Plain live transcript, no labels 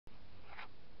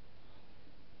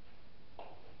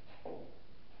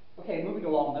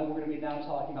now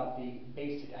talking about the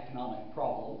basic economic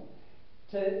problem.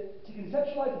 To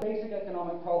conceptualize the basic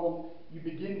economic problem, you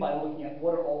begin by looking at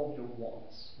what are all of your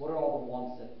wants. What are all the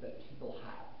wants that people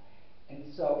have?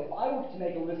 And so if I were to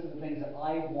make a list of the things that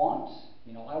I want,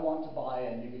 I want to buy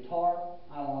a new guitar,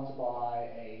 I want to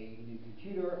buy a new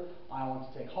computer, I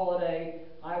want to take holiday,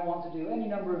 I want to do any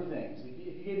number of things.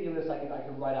 If you gave me a list, I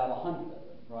could write out 100 of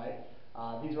them, right?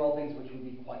 These are all things which would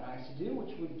be quite nice to do,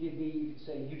 which would give me, you could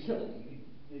say, utility.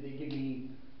 They give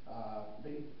me,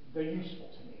 they're useful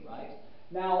to me, right?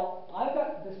 Now, I've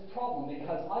got this problem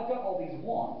because I've got all these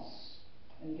wants,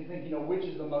 and you can think, which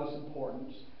is the most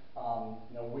important,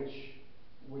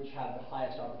 which have the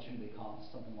highest opportunity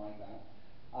cost, something like that.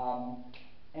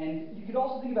 And you could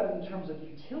also think about it in terms of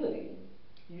utility.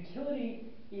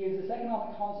 Utility is this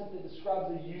economic concept that describes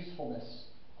the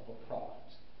usefulness of a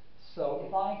product. So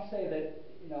if I say that,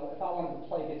 if I wanted to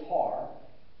play guitar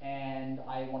and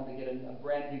I wanted to get a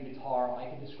brand new guitar,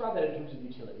 I could describe that in terms of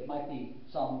utility. It might be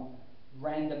some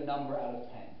random number out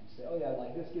of 10. You say, oh yeah,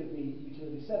 like this gives me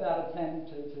utility 7 out of 10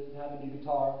 to have a new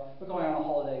guitar, but going on a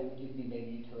holiday would give me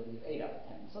maybe utility of 8 out of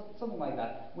 10. Something like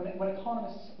that. When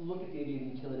economists look at the idea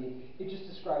of utility, it just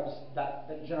describes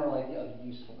that general idea of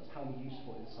usefulness. How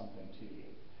useful is something to you?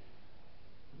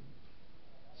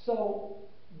 So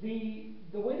the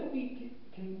way that we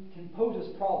can pose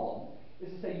this problem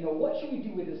is to say, what should we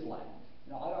do with this land?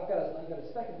 I've got a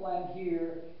speck of land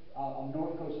here on the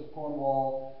north coast of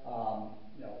Cornwall.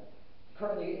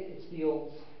 Currently it's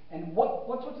fields. And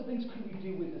what sorts of things could we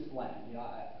do with this land?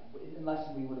 In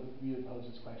lesson we would pose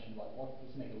this question, like,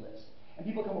 let's make a list. And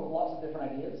people come up with lots of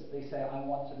different ideas. They say, I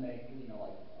want to make,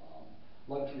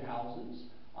 luxury houses.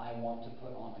 I want to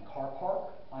put on a car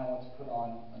park. I want to put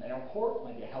on an airport,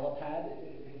 maybe a helipad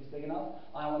if it's big enough.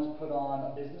 I want to put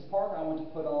on a business park. I want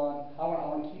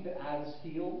to keep it as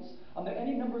fields. There are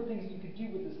any number of things you could do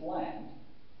with this land.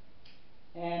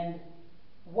 And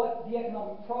what the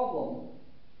economic problem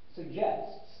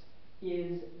suggests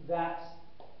is that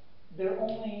there's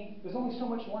only so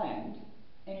much land,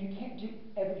 and you can't do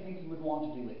everything you would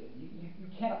want to do with it. You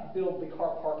cannot build the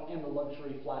car park and the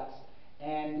luxury flats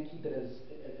and keep it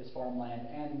as farmland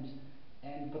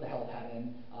and put the helipad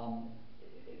in.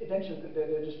 Eventually,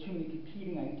 there are just too many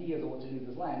competing ideas of what to do with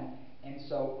this land. And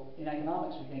so, in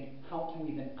economics, we think, how can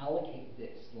we then allocate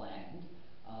this land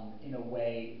in a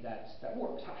way that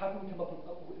works? How can we come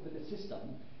up with a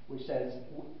system which says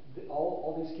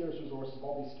all these scarce resources,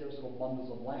 all these scarce little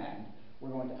bundles of land, we're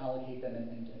going to allocate them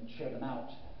and share them out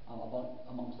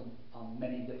amongst them,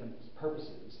 many different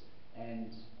purposes,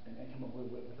 and come up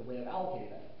with a way of allocating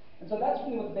them. And so that's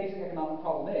really what the basic economic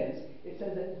problem is. It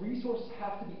says that resources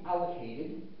have to be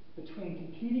allocated between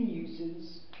competing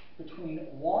uses, between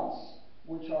wants,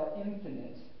 which are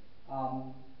infinite,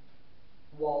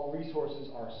 while resources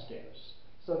are scarce.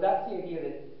 So that's the idea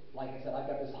that, like I said, I've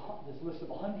got this list of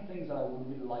 100 things that I would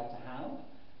really like to have,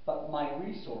 but my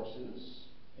resources,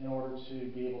 in order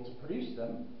to be able to produce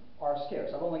them, are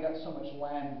scarce. I've only got so much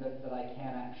land that I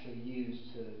can actually use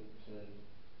to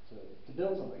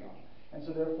build something on. And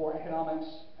so therefore economics,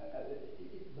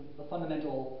 the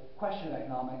fundamental question of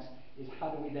economics is how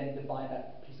do we then divide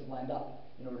that piece of land up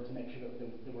in order to make sure that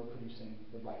we're producing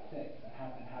the right thing, and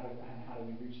how do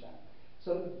we reach that?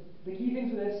 So the key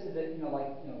things of this is that,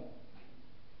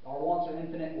 our wants are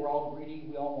infinite, we're all greedy,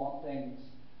 we all want things,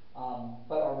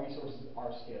 but our resources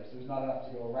are scarce. There's not enough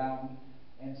to go around,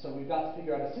 and so we've got to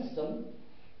figure out a system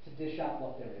to dish out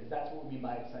what there is. That's what we mean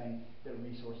by saying that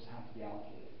resources have to be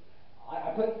allocated.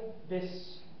 I put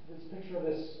this picture of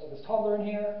this toddler in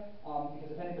here because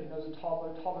if anybody knows a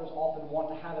toddler, toddlers often want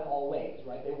to have it all ways,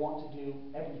 right? They want to do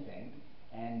everything,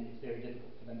 and it's very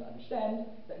difficult for them to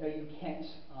understand that no, you can't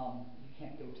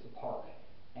go to the park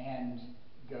and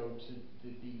go to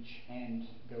the beach and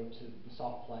go to the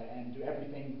soft play and do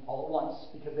everything all at once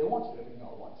because they want to do everything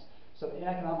all at once. So in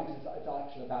economics, it's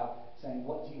actually about saying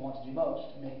what do you want to do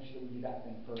most and making sure that we do that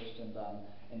thing first and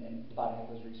dividing up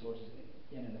those resources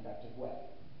in an effective way.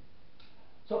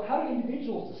 So how do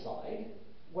individuals decide?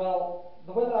 Well,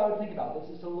 the way that I would think about this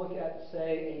is to look at,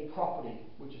 say, a property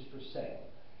which is for sale.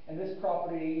 And this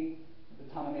property, at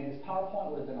the time I made this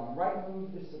PowerPoint, would have been on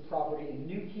Rightmove. This is a property in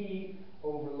Newquay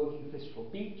overlooking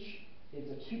Fistral Beach. It's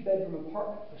a 2-bedroom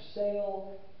apartment for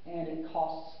sale, and it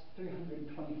costs £325,000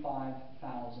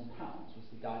 was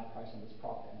the guide price on this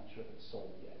property. I'm not sure if it's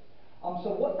sold yet.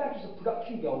 So what factors of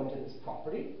production go into this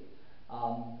property?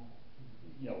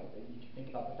 You can think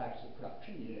about the factors of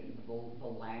production, the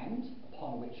land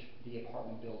upon which the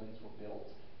apartment buildings were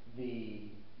built, the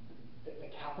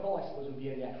capital, I suppose, would be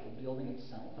the actual building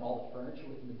itself and all the furniture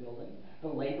within the building. The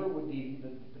labor would be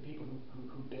the people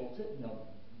who built it,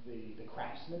 the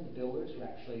craftsmen, the builders who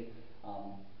actually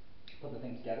put the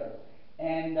thing together.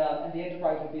 And the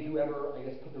enterprise would be whoever, I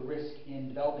guess, put the risk in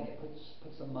developing it,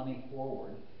 put some money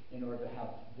forward in order to have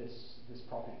this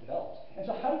property developed. And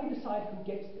so how do we decide who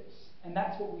gets this? And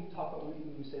that's what we talk about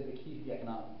when we say the key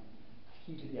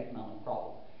to the economic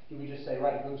problem. Do we just say,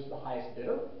 right, it goes to the highest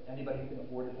bidder, anybody who can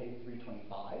afford to pay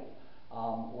 $325,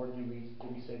 or do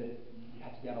we say that you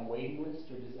have to be on a waiting list,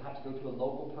 or does it have to go to a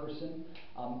local person?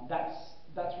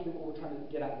 That's really what we're trying to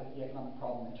get at with the economic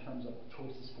problem in terms of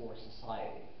choices for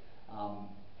society,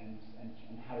 and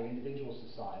how individuals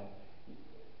decide.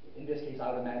 In this case,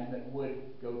 I would imagine that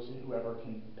would go to whoever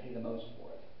can pay the most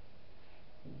for it.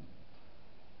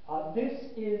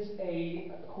 This is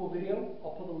a cool video.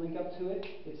 I'll put a link up to it.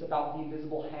 It's about the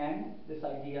invisible hand, this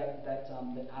idea that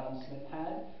Adam Smith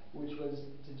had, which was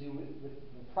to do with the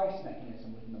price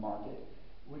mechanism within the market,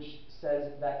 which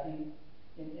says that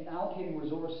in allocating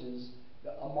resources,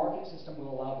 a market system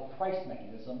will allow the price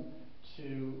mechanism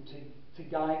to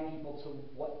guide people to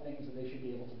what things that they should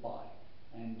be able to buy,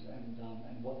 and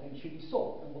what things should be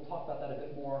sold. And we'll talk about that a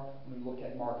bit more when we look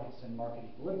at markets and market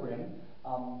equilibrium.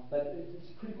 But it's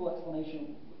a pretty cool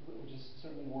explanation, which is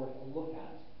certainly worth a look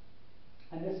at.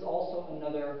 And this is also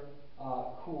another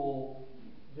cool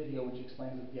video which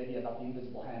explains the idea about the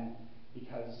invisible hand,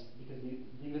 because the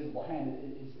invisible hand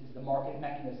is the market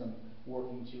mechanism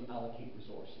working to allocate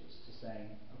resources, to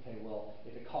saying, okay, well,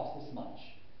 if it costs this much,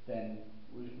 then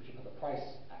we should put the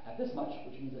price at this much,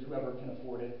 which means that whoever can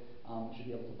afford it should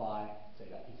be able to buy, say,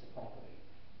 that piece of property.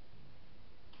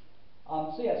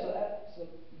 So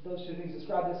those two things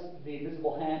describe this. The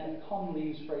invisible hand, a commonly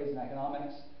used phrase in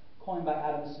economics, coined by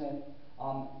Adam Smith,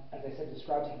 as I said,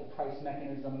 describes how the price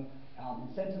mechanism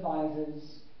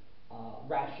incentivizes,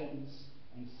 rations,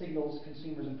 and signals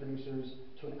consumers and producers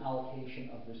to an allocation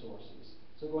of resources.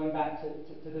 So going back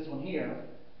to this one here,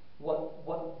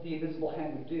 what the invisible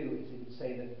hand would do is it would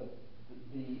say that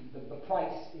the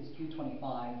price is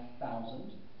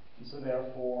 $325,000, and so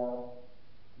therefore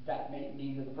that may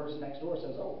mean that the person next door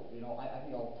says, oh, I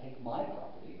think I'll take my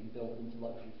property and build it into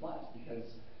luxury flats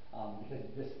because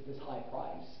this high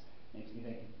price makes me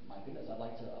think, my goodness, I'd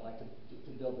like to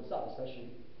build this up,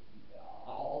 especially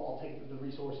I'll take the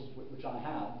resources which I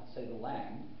have, say the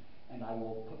land, and I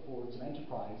will put forward some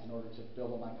enterprise in order to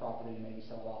build up my property and maybe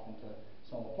sell it off into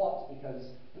smaller plots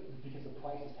because the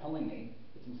price is telling me,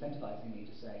 it's incentivizing me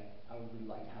to say, I would really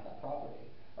like to have that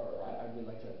property, or I'd really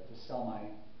like to sell my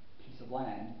piece of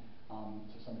land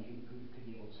to somebody who could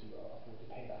be able to afford to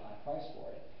pay that high price for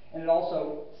it. And it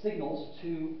also signals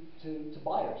to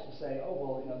buyers to say, oh,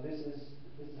 well, this is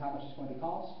how much it's going to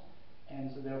cost,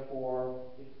 and so therefore,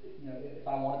 if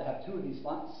I wanted to have two of these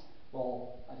flats,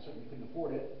 well, I certainly couldn't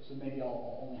afford it, so maybe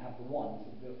I'll only have the one.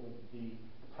 So therefore, the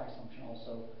price function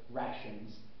also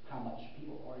rations how much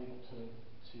people are able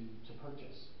to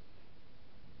purchase.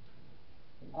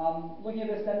 Looking at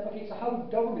this then, okay, so how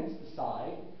do governments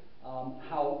decide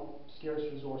how scarce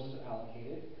resources are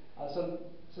allocated? So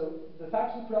the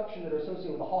factors of production that are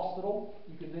associated with a hospital,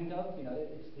 you can think of,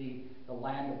 it's the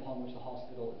land upon which the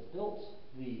hospital is built,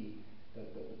 the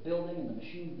building and the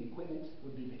machines, the equipment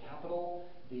would be the capital,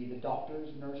 the doctors,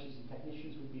 nurses, and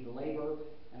technicians would be the labor,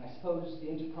 and I suppose the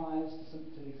enterprise,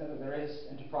 to the extent that there is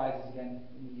enterprises, again,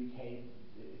 in the UK,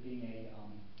 being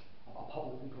a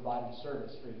publicly provided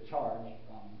service free of charge,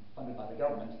 funded by the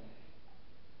government,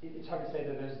 it's hard to say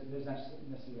that there's not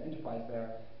necessarily enterprise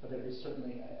there, but there is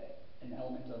certainly an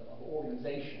element of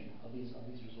organization of these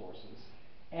resources.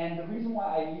 And the reason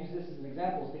why I use this as an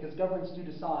example is because governments do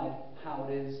decide how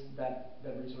it is that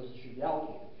resources should be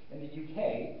allocated. In the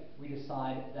UK, we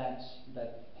decide that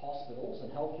hospitals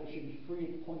and healthcare should be free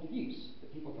at the point of use,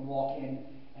 that people can walk in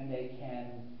and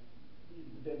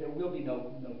there will be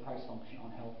no price function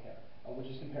on healthcare, which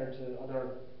is compared to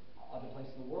other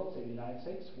places in the world, say the United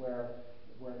States, where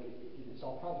it's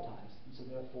all privatized. And so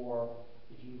therefore,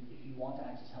 if you want to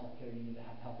access healthcare, you need to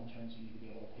have health insurance, you need to be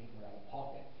able to pay for it out of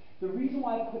pocket. The reason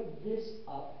why I put this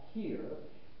up here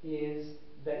is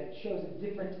that it shows that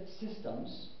different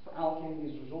systems for allocating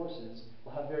these resources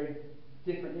will have very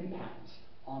different impacts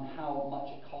on how much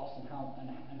it costs and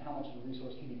how much of a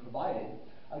resource can be provided,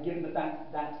 given the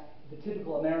fact that the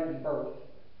typical American birth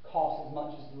costs as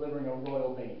much as delivering a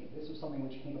royal baby. This was something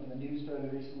which came up in the news fairly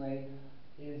recently,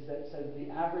 is that says the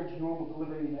average normal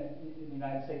delivery in the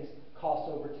United States costs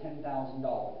over $10,000.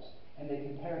 And they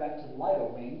compare that to the Lido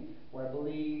Wing, where I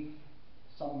believe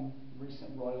some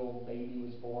recent royal baby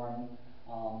was born,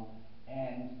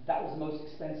 and that was the most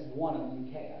expensive one in the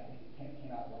UK. I think it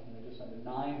came out like just under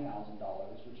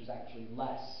 $9,000, which is actually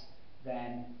less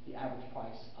than the average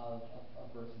price of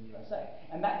births in the USA.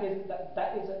 And that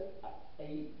is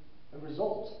a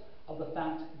result of the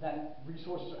fact that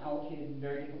resources are allocated in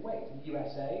very different ways. In the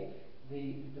USA,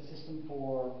 the system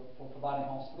for providing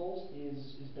hospitals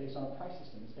is based on a price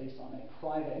system. It's based on a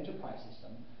private enterprise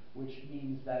system, which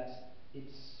means that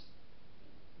it's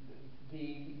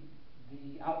the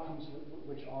outcomes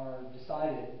which are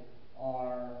decided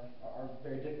are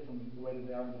very different from the way that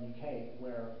they are in the UK,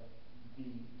 where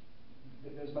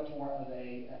there's much more of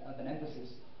an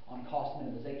emphasis on cost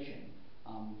minimization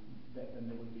than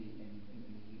there would be in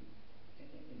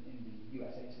the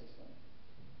USA system.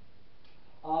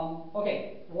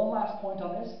 Okay, one last point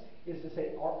on this is to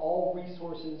say, are all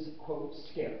resources, quote,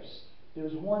 scarce?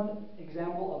 There's one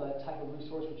example of a type of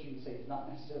resource which you would say is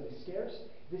not necessarily scarce.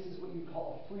 This is what you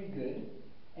call a free good.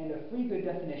 And a free good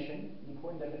definition, an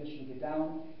important definition to get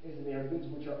down, is that they are goods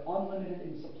which are unlimited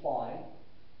in supply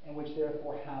and which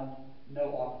therefore have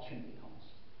no opportunity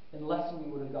cost. In the lesson, we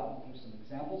would have gotten through some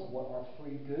examples of what are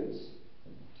free goods.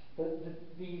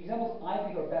 The examples I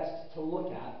think are best to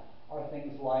look at are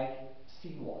things like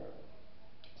seawater.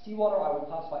 Seawater I would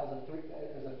classify as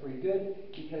a free good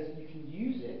because you can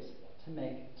use it to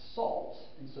make salt.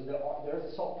 And so there's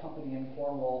a salt company in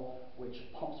Cornwall which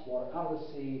pumps water out of the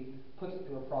sea, puts it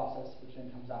through a process which then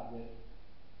comes out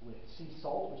with sea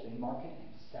salt, which they market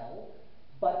and sell.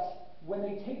 But when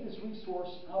they take this resource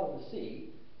out of the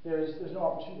sea, there's no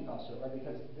opportunity cost to it, right?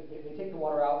 Because they take the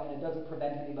water out and it doesn't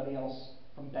prevent anybody else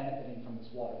from benefiting from this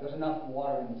water. There's enough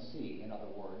water in the sea, in other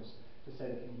words, to say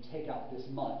that if we take out this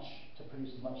much to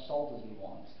produce as much salt as we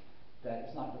want, that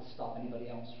it's not going to stop anybody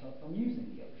else from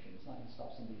using the ocean. It's not going to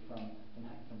stop somebody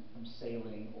from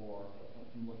sailing or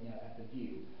from looking at the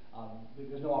view.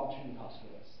 There's no opportunity cost for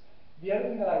this. The other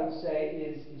thing that I would say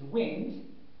is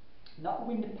wind, not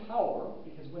wind power,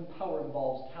 because wind power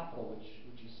involves capital,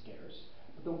 which is scarce.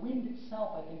 But the wind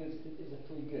itself, I think, is a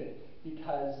free good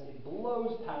because it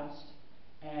blows past,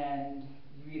 and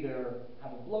you either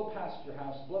have it blow past your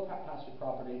house, blow past your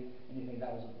property, and you think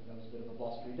that was a bit of a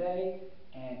blustery day,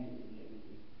 and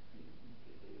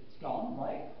it's gone,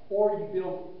 right? Or you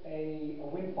build a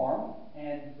wind farm,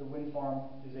 and the wind farm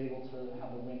is able to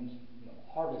have the wind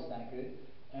harvest that good,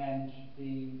 and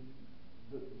the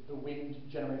wind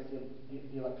generates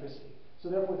the electricity. So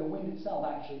therefore, the wind itself,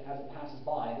 actually, as it passes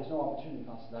by, there's no opportunity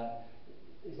cost to that,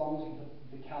 as long as you put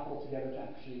the capital together to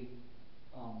actually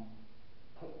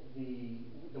put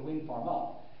the wind farm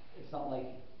up. It's not like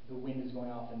the wind is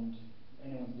going off and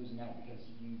anyone's losing out because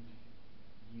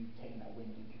you've taken that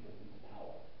wind and converted it into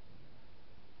power.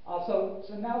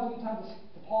 So now is a good time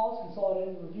to pause,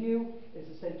 consolidate, and review. Is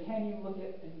to say, can you look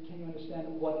at and can you understand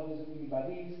what it is that we mean by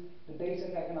these? The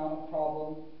basic economic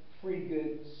problem, free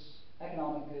goods,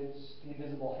 economic goods, the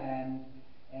invisible hand,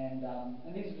 and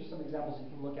these are just some examples you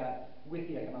can look at with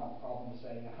the economic problem to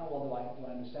say, how well do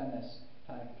I understand this?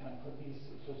 Can I put these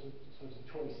sorts of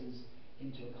choices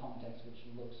into a context which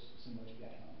looks similar to the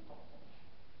economic problem?